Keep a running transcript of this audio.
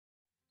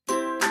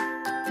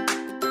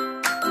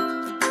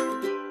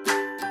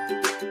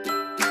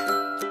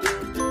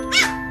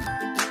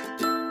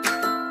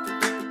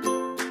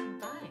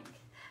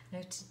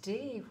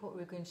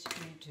we're going to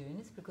be doing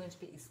is we're going to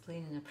be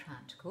explaining a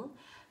practical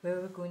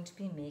where we're going to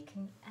be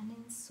making an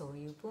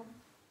insoluble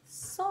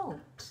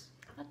salt.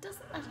 Now,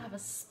 doesn't that have a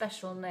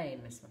special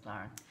name, Miss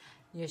McLaren?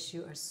 Yes,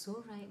 you are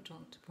so right,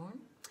 Dr. Bourne.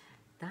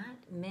 That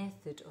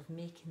method of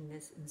making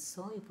this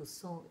insoluble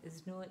salt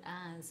is known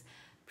as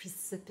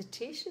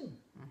precipitation.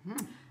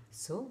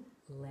 So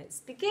let's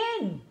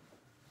begin.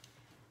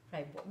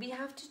 Right, what we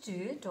have to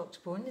do, Dr.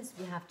 Bourne, is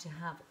we have to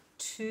have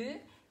two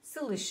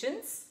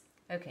solutions.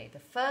 Okay, the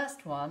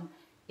first one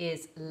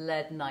is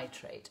lead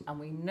nitrate, and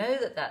we know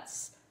that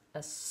that's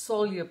a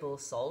soluble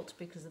salt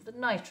because of the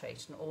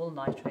nitrate, and all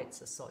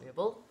nitrates are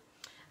soluble.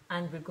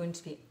 And we're going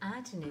to be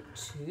adding it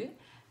to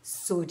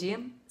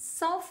sodium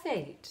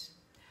sulphate.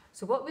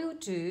 So what we'll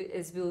do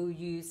is we'll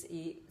use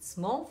a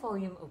small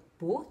volume of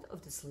both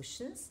of the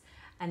solutions,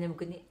 and then we're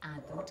going to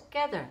add them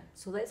together.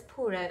 So let's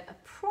pour out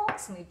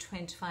approximately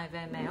 25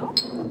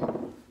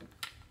 ml.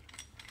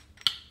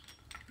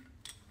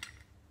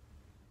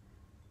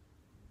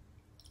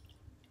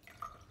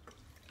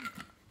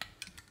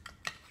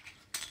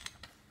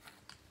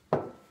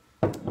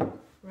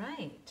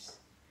 Right.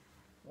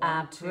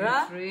 One, two,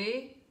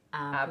 three.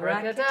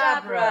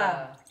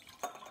 Abracadabra.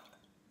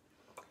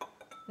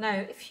 Now,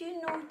 if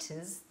you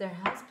notice, there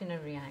has been a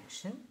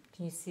reaction.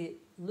 Can you see it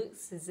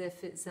looks as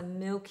if it's a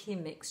milky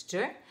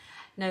mixture?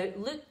 Now,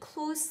 look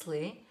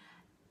closely.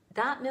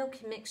 That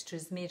milky mixture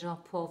is made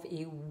up of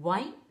a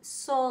white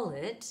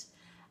solid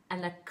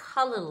and a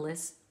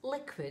colourless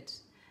liquid.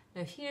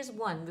 Now, here's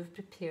one we've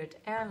prepared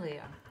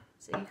earlier.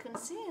 So you can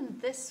see in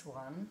this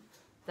one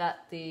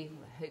that I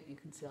hope you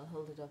can see, I'll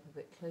hold it up a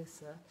bit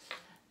closer,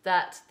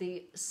 that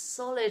the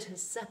solid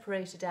has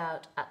separated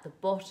out at the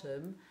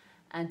bottom,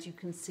 and you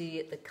can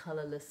see the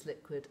colourless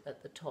liquid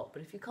at the top.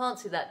 But if you can't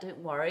see that, don't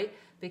worry,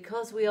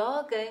 because we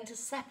are going to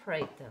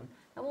separate them.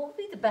 Now, what would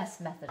be the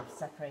best method of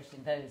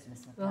separating those,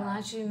 Miss McLaren? Well,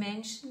 as you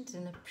mentioned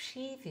in a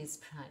previous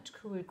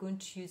practical, we're going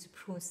to use a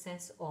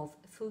process of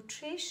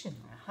filtration.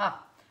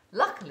 Aha.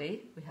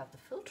 Luckily, we have the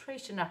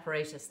filtration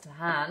apparatus to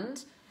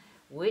hand,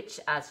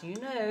 which, as you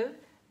know,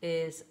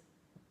 is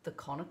the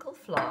conical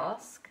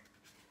flask,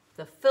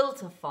 the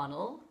filter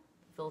funnel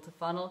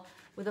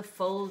with a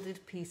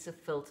folded piece of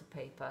filter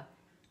paper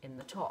in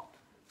the top.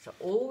 So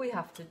all we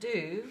have to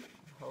do,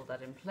 hold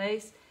that in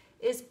place,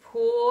 is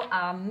pour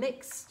our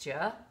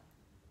mixture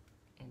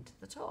into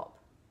the top.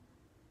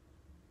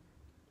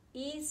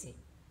 Easy.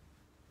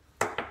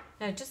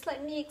 Now just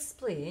let me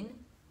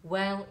explain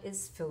while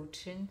it's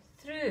filtering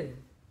through.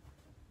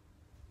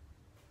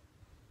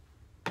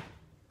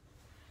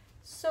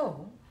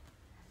 So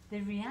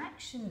the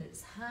reaction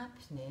that's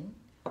happening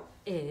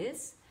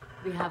is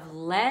we have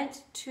lead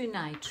to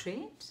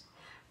nitrate.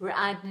 We're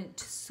adding it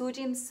to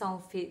sodium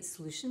sulphate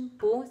solution.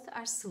 Both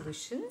are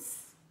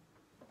solutions.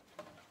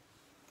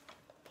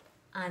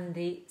 And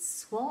they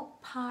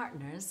swap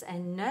partners,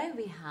 and now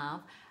we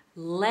have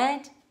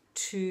lead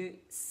to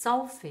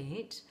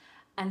sulphate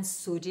and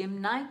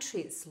sodium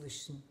nitrate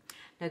solution.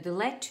 Now the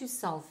lead to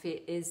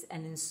sulphate is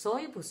an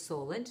insoluble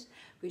solid,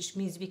 which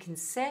means we can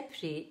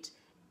separate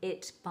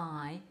it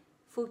by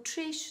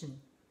filtration.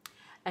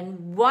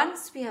 And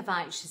once we have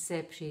actually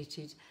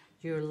separated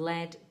your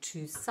lead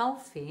to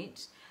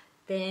sulphate,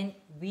 then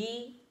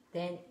we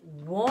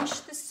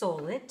wash the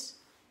solid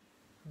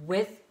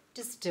with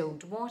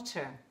distilled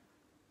water.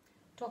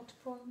 Dr.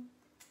 Bourne,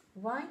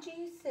 why do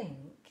you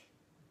think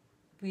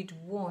we'd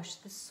wash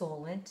the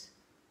solid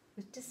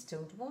with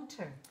distilled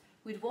water?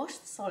 We'd wash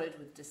the solid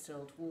with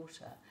distilled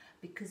water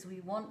because we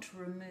want to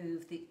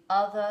remove the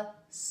other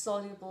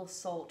soluble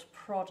salt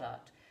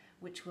product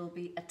which will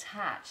be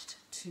attached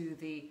to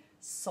the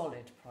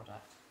solid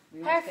product.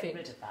 We want to get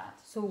rid of that.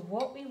 So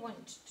what we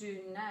want to do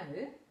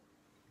now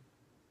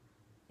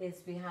is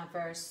we have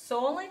our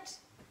solid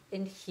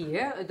in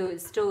here, although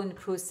it's still in the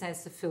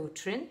process of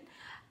filtering,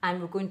 and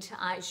we're going to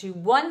actually,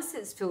 once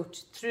it's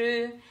filtered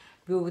through,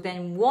 we will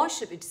then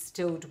wash it with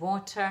distilled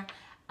water,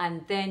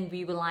 and then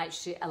we will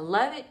actually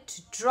allow it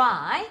to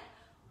dry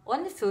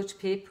on the filter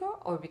paper,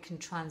 or we can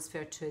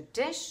transfer to a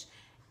dish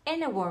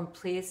in a warm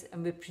place,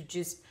 and we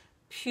produce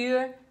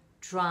pure,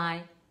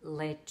 dry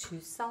lead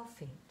to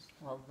sulphate.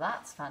 Well,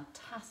 that's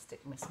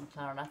fantastic, Miss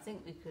McLaren. I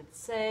think we could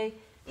say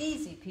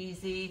easy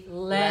peasy,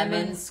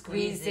 lemon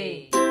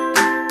squeezy.